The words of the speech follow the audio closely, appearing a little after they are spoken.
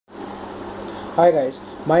Hi guys,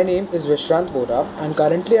 my name is Vishrant Vora and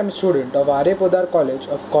currently I'm a student of R.A. Podar College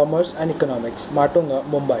of Commerce and Economics, Matunga,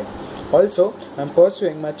 Mumbai. Also, I'm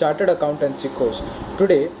pursuing my Chartered Accountancy course.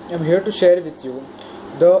 Today, I'm here to share with you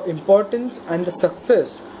the importance and the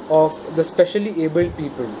success of the specially abled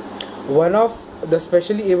people. One of the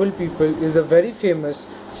specially abled people is the very famous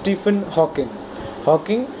Stephen Hawking.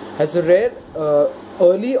 Hawking has a rare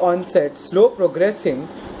early onset, slow progressing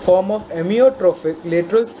form of amyotrophic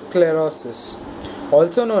lateral sclerosis,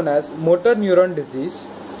 also known as motor neuron disease,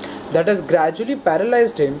 that has gradually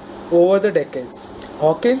paralyzed him over the decades.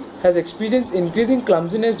 Hawkins has experienced increasing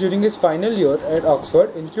clumsiness during his final year at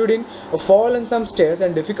Oxford, including a fall on some stairs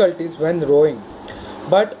and difficulties when rowing.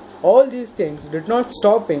 But all these things did not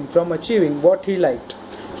stop him from achieving what he liked.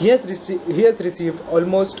 He has received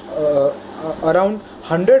almost around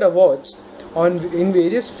 100 awards in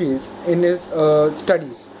various fields in his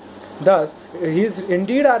studies. Thus, he is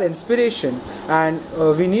indeed our inspiration, and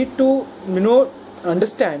we need to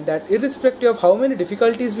understand that irrespective of how many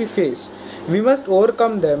difficulties we face, we must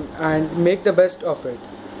overcome them and make the best of it.